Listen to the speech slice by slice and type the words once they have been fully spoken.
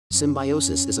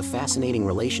Symbiosis is a fascinating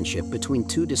relationship between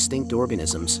two distinct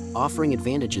organisms, offering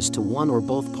advantages to one or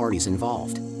both parties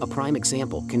involved. A prime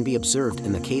example can be observed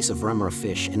in the case of remora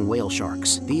fish and whale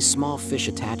sharks. These small fish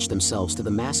attach themselves to the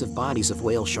massive bodies of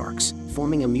whale sharks,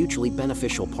 forming a mutually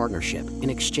beneficial partnership. In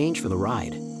exchange for the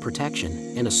ride,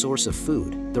 protection, and a source of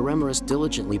food, the remoras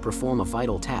diligently perform a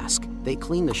vital task. They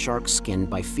clean the shark's skin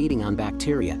by feeding on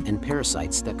bacteria and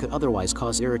parasites that could otherwise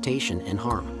cause irritation and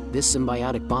harm. This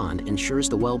symbiotic bond ensures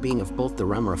the well-being of both the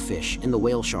remora fish and the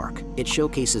whale shark. It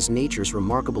showcases nature's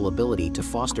remarkable ability to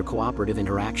foster cooperative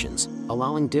interactions,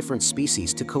 allowing different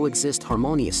species to coexist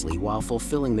harmoniously while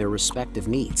fulfilling their respective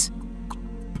needs.